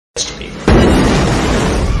Echo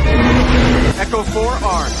 4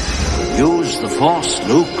 armed. Use the Force,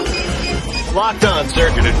 Luke. Locked on, sir.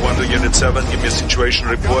 Unit 1 to Unit 7, give me a situation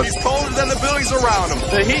report. He's colder than the buildings around him.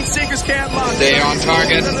 The heat seekers can't launch. Stay on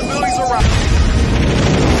target. Than the buildings around.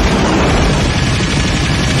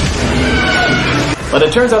 But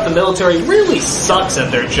it turns out the military really sucks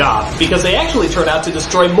at their job, because they actually turn out to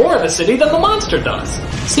destroy more of a city than the monster does.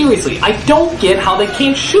 Seriously, I don't get how they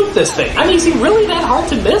can't shoot this thing. I mean, is he really that hard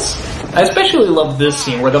to miss? I especially love this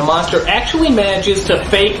scene where the monster actually manages to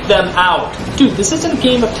fake them out. Dude, this isn't a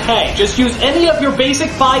game of tag. Just use any of your basic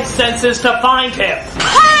 5 senses to find him.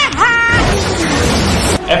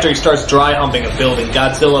 After he starts dry humping a building,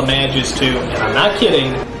 Godzilla manages to, and I'm not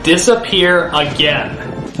kidding, disappear again.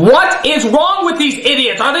 What is wrong with these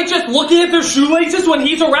idiots? Are they just looking at their shoelaces when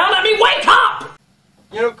he's around? I mean, wake up!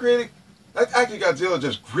 You know, Critic, that's actually Godzilla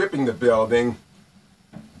just gripping the building.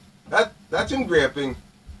 That's him gripping.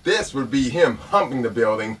 This would be him humping the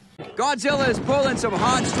building. Godzilla is pulling some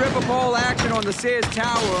hot stripper pole action on the Sears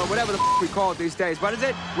Tower, or whatever the we call it these days. What is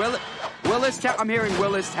it? Willis Tower? I'm hearing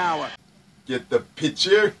Willis Tower. Get the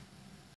picture?